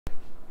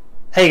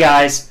Hey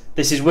guys,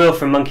 this is Will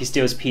from Monkey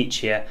Steals Peach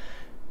here.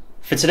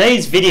 For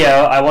today's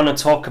video I want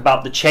to talk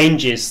about the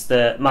changes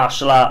that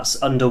martial arts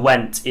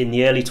underwent in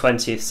the early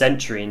 20th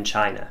century in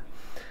China.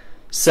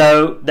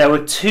 So there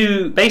were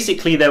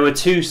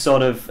two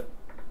sort of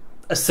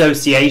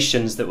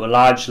associations that were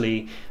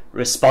largely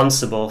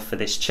responsible for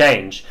this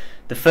change.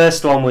 The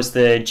first one was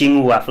the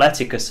Chinwoo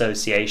Athletic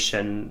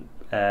Association,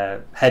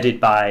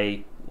 headed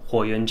by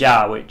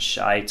Guan, which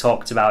I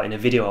talked about in a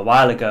video a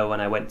while ago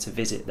when I went to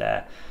visit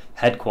their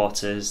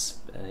headquarters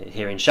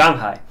here in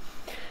Shanghai.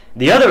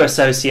 The other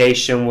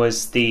association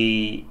was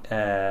the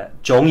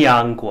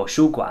zhongyang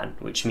Guoshu Guan,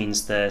 which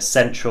means the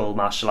Central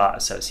Martial Art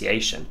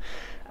Association.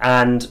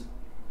 And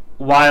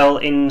while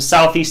in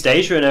Southeast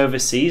Asia and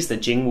overseas the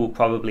Jingwu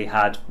probably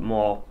had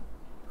more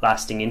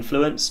lasting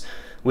influence,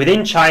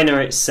 within China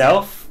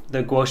itself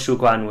the Guoshu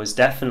Guan was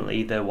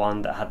definitely the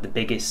one that had the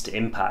biggest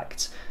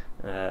impact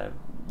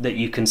that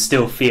you can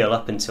still feel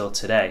up until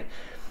today.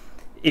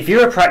 If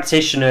you're a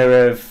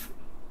practitioner of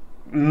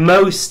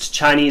most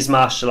Chinese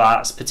martial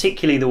arts,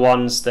 particularly the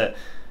ones that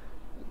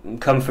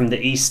come from the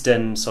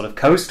eastern sort of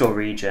coastal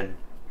region,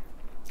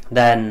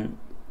 then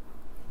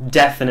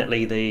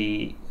definitely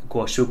the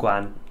Guoshu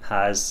Guan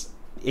has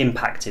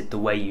impacted the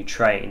way you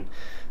train,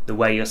 the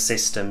way your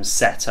system's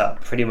set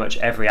up, pretty much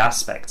every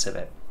aspect of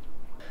it.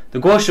 The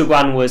Guoshu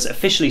Guan was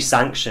officially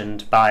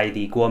sanctioned by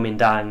the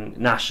Kuomintang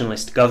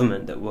nationalist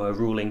government that were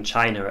ruling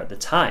China at the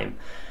time,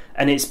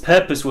 and its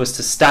purpose was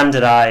to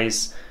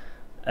standardize,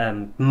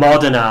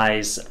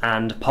 modernize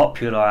and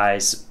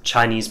popularize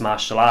Chinese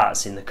martial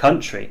arts in the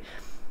country.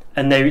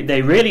 And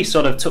they really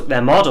sort of took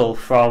their model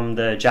from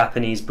the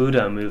Japanese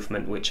Budo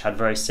movement, which had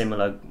very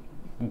similar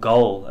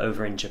goal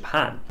over in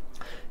Japan.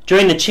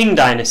 During the Qing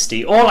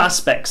dynasty, all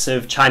aspects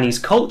of Chinese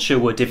culture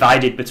were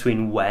divided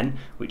between Wen,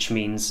 which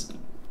means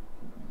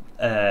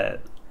like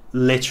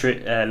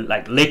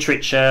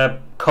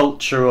literature,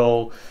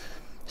 cultural,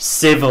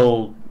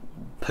 civil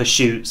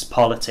pursuits,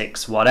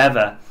 politics,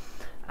 whatever,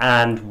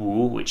 and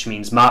Wu, which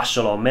means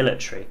martial or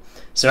military.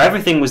 So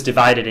everything was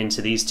divided into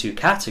these two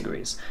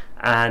categories,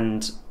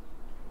 and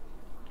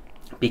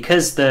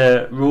because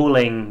the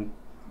ruling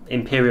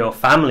imperial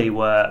family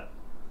were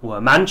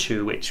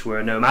Manchu, which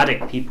were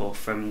nomadic people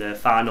from the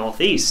far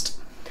northeast,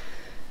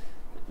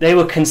 they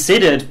were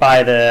considered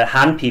by the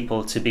Han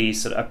people to be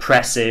sort of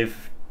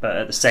oppressive, but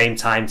at the same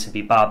time to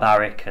be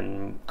barbaric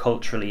and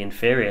culturally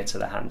inferior to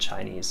the Han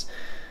Chinese.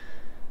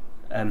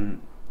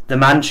 The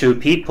Manchu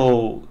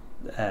people,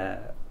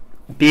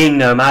 being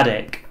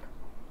nomadic,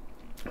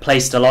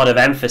 placed a lot of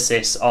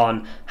emphasis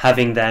on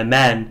having their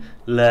men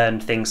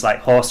learn things like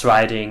horse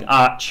riding,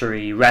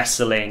 archery,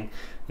 wrestling,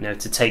 to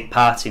take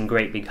part in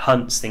great big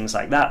hunts, things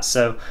like that.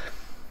 So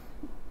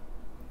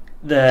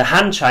the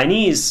Han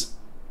Chinese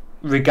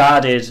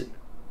regarded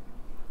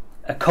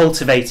a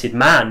cultivated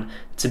man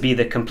to be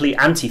the complete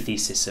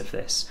antithesis of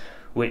this,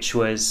 which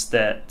was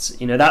that,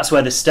 that's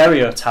where the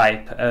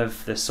stereotype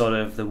of the sort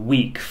of the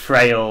weak,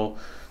 frail,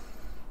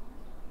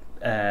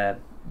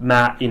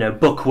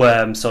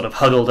 bookworm sort of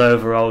huddled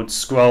over old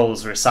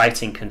scrolls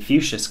reciting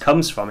Confucius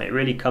comes from. It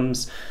really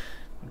comes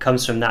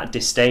from that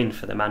disdain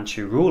for the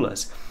Manchu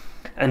rulers.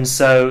 And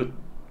so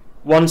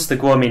once the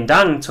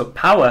Kuomintang took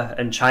power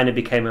and China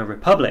became a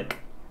republic,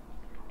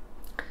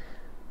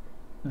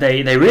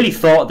 they really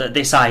thought that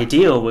this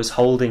ideal was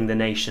holding the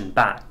nation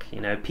back.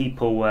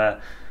 People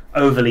were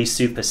overly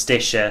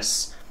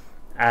superstitious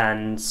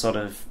and sort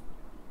of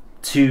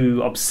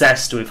too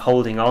obsessed with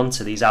holding on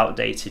to these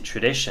outdated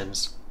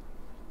traditions.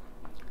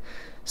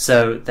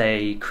 So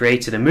they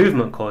created a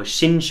movement called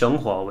Xin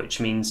Xionghuo, which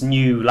means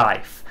new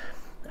life,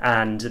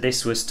 and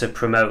this was to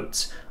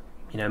promote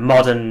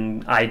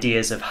modern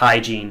ideas of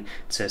hygiene,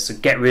 to sort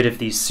of get rid of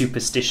these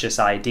superstitious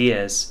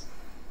ideas,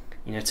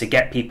 to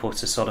get people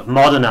to sort of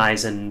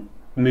modernize and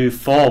move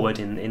forward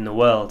in the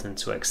world and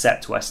to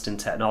accept Western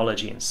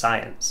technology and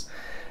science.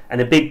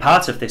 And a big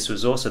part of this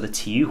was also the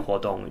Tiyu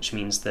Huodong, which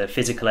means the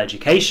physical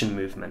education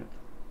movement.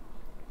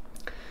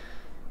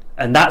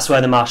 And that's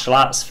where the martial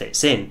arts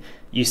fits in.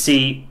 You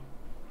see,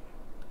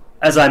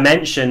 as I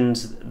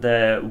mentioned,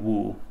 the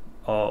Wu,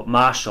 or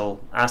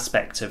martial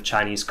aspect of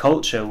Chinese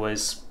culture,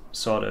 was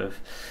sort of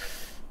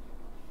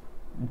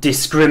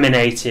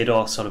discriminated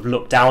or sort of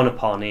looked down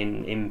upon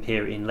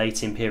in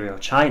late imperial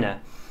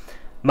China.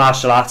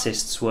 Martial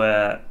artists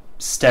were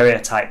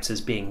stereotyped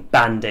as being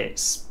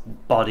bandits,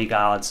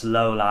 bodyguards,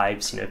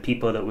 lowlives,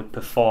 people that would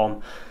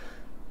perform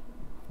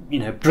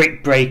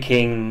brick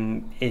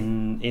breaking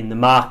in the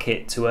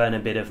market to earn a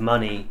bit of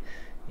money,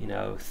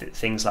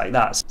 things like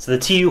that. So the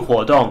Tiyu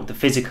Huodong, the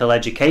physical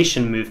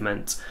education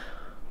movement,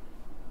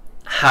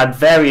 had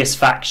various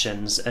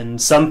factions,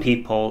 and some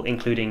people,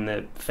 including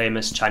the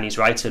famous Chinese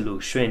writer Lu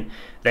Xun,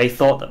 they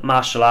thought that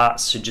martial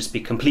arts should just be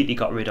completely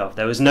got rid of.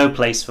 There was no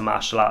place for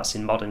martial arts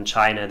in modern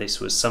China. This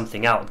was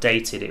something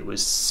outdated, it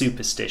was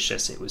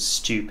superstitious, it was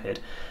stupid,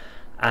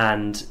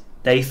 and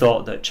they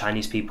thought that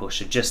Chinese people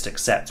should just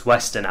accept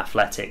Western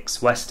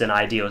athletics, Western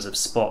ideals of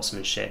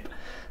sportsmanship,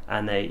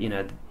 and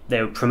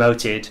they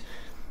promoted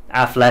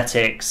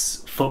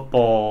athletics,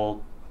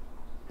 football,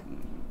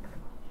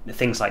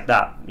 things like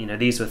that. You know,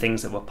 these were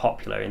things that were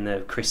popular in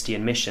the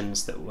Christian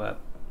missions that were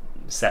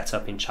set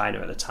up in China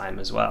at the time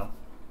as well.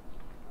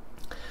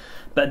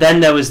 But then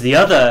there was the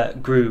other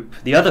group,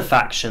 the other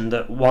faction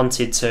that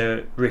wanted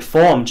to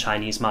reform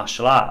Chinese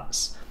martial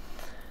arts.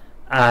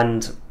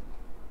 And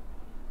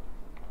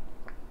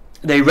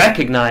they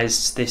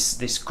recognized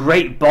this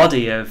great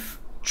body of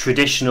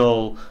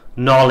traditional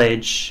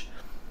knowledge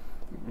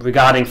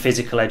regarding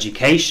physical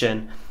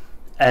education,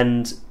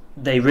 and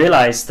they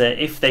realized that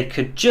if they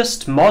could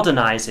just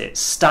modernize it,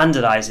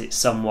 standardize it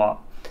somewhat,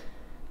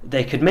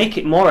 they could make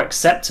it more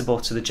acceptable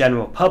to the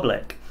general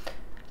public.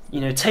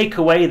 You know, take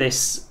away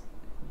this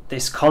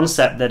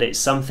concept that it's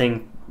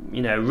something,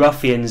 you know,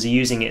 ruffians are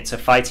using it to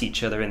fight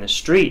each other in the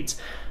street,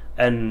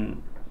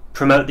 and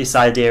promote this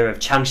idea of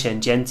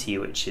changxian jianti,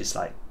 which is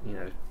like, you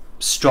know,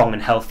 strong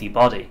and healthy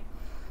body.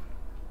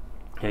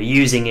 You know,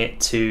 using it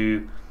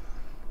to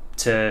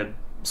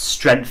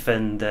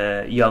strengthen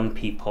the young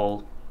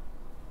people,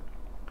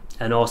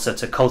 and also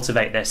to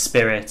cultivate their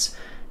spirit,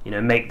 you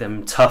know, make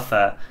them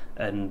tougher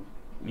and,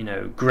 you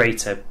know,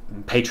 greater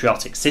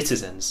patriotic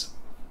citizens.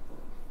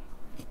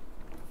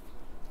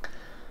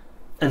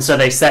 And so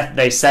they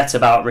set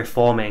about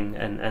reforming,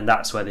 and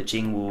that's where the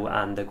Chinwoo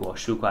and the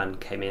Guoshu Guan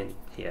came in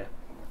here.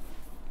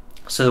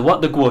 So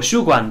what the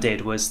Guoshu Guan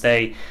did was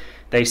they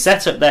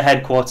set up their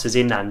headquarters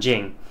in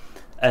Nanjing,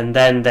 and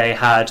then they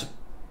had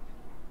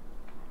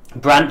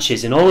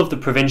branches in all of the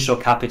provincial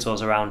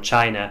capitals around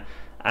China,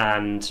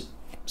 and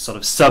sort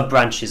of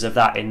sub-branches of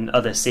that in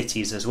other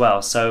cities as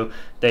well. So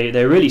they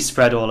really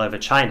spread all over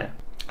China.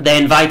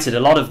 They invited a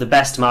lot of the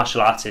best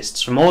martial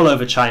artists from all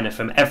over China,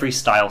 from every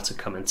style, to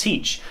come and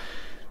teach.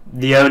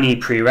 The only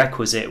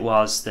prerequisite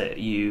was that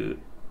you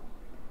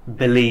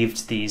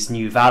believed these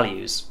new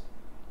values.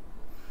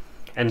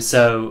 And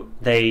so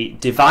they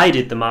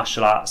divided the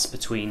martial arts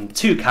between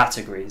two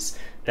categories.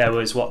 There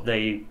was what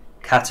they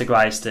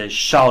categorized as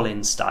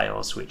Shaolin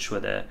styles, which were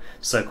the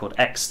so-called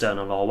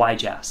external or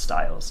Waijia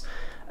styles.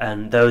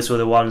 And those were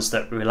the ones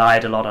that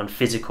relied a lot on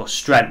physical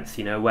strength,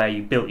 you know, where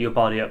you built your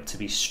body up to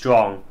be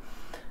strong,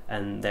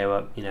 and they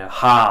were, you know,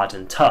 hard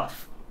and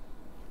tough.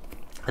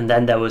 And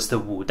then there was the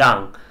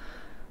Wudang,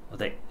 or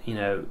the, you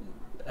know,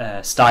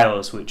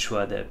 styles, which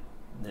were the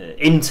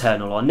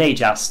internal or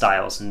neijia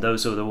styles, and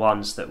those were the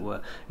ones that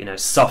were, you know,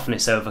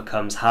 softness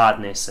overcomes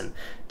hardness, and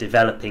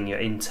developing your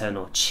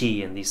internal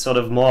qi, and these sort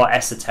of more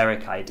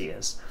esoteric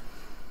ideas.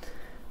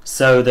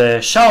 So the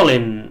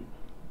Shaolin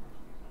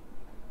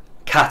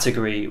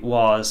category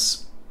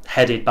was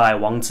headed by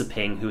Wang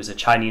Ziping, who was a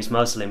Chinese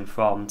Muslim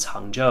from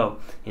Changzhou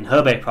in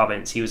Hebei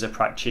province. He was a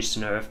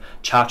practitioner of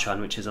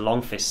Chachuan, which is a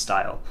long fist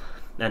style,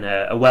 and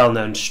a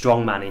well-known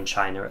strongman in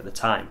China at the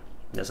time.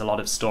 There's a lot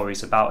of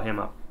stories about him.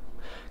 I'm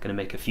going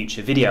to make a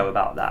future video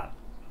about that.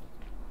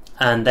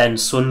 And then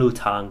Sun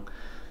Lutang,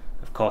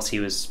 of course, he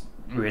was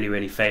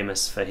really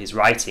famous for his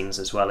writings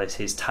as well as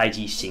his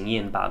Taiji Xingyi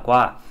and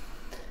Bagua.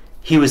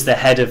 He was the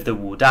head of the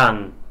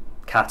Wudang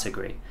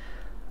category.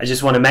 I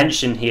just want to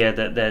mention here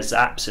that there's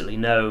absolutely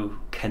no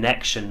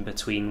connection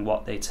between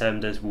what they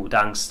termed as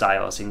Wudang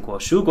styles in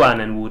Guoshu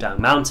Guan and Wudang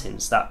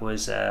Mountains. That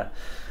was a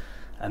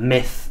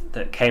myth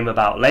that came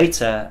about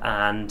later,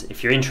 and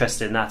if you're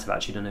interested in that, I've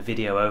actually done a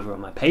video over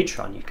on my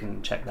Patreon. You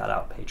can check that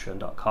out,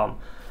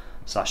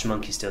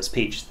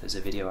 patreon.com/monkeystalespeech. There's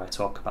a video I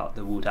talk about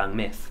the Wudang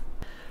myth.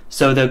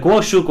 So the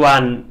Guoshu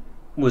Guan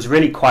was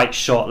really quite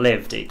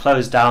short-lived. It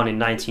closed down in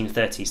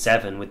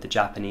 1937 with the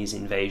Japanese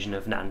invasion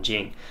of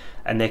Nanjing,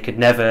 and they could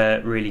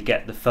never really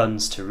get the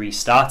funds to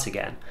restart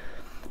again.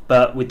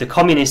 But with the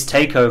communist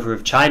takeover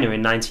of China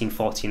in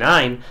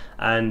 1949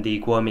 and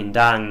the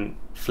Kuomintang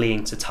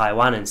fleeing to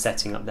Taiwan and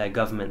setting up their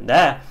government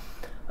there,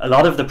 a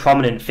lot of the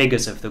prominent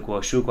figures of the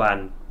Guoshu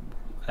Guan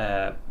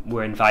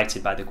were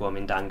invited by the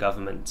Kuomintang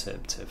government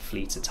to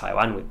flee to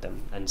Taiwan with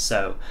them. And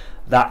so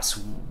that's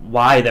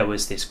why there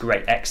was this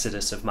great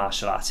exodus of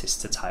martial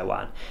artists to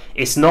Taiwan.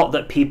 It's not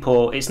that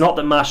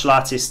martial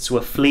artists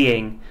were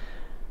fleeing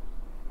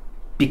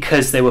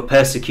because they were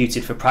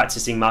persecuted for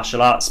practicing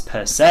martial arts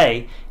per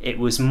se. It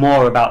was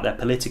more about their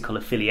political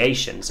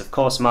affiliations. Of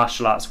course,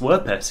 martial arts were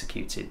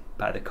persecuted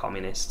by the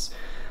communists,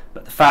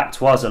 but the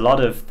fact was a lot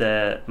of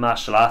the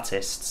martial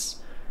artists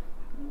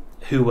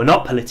who were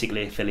not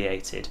politically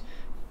affiliated,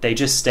 they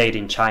just stayed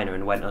in China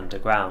and went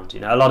underground.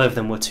 You know, a lot of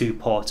them were too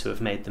poor to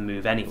have made the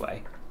move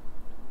anyway.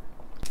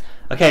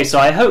 Okay, so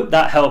I hope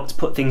that helped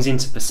put things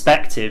into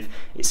perspective.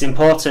 It's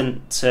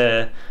important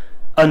to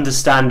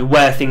understand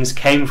where things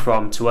came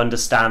from to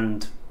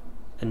understand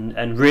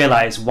and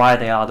realize why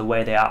they are the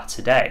way they are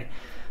today.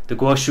 The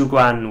Guoshu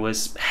Guan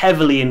was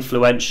heavily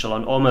influential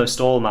on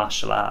almost all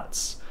martial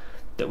arts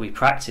that we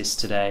practice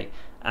today,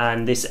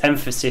 and this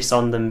emphasis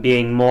on them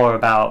being more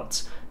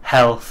about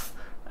health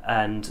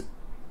and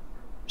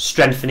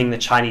strengthening the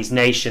Chinese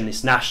nation,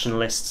 this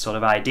nationalist sort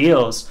of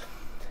ideals,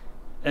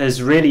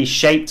 has really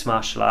shaped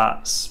martial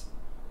arts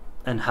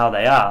and how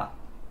they are.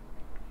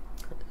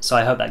 So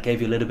I hope that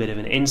gave you a little bit of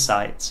an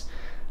insight.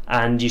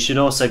 And you should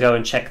also go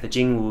and check the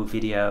Jingwu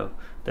video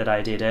that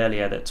I did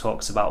earlier that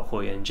talks about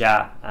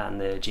Huoyuanjia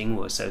and the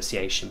Chinwoo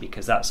Association,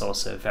 because that's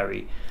also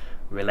very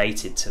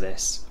related to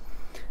this.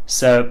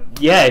 So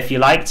yeah, if you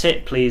liked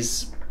it,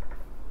 please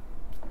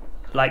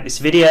like this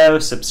video,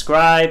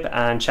 subscribe,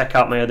 and check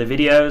out my other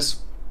videos.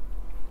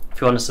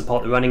 If you want to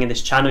support the running of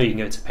this channel, you can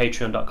go to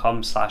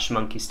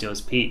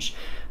patreon.com/monkeystealspeach.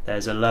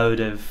 There's a load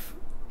of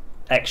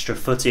extra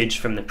footage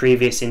from the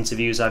previous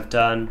interviews I've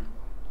done.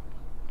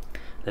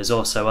 There's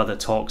also other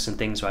talks and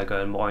things where I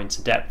go more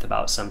into depth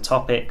about some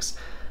topics,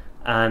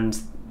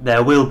 and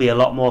there will be a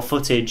lot more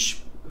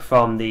footage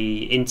from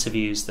the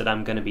interviews that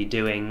I'm going to be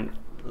doing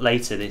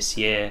later this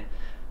year,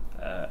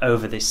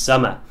 over this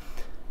summer.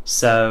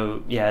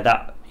 So yeah,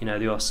 that,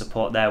 your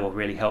support there will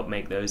really help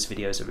make those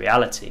videos a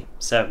reality.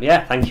 So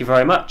yeah, thank you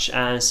very much,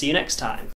 and see you next time.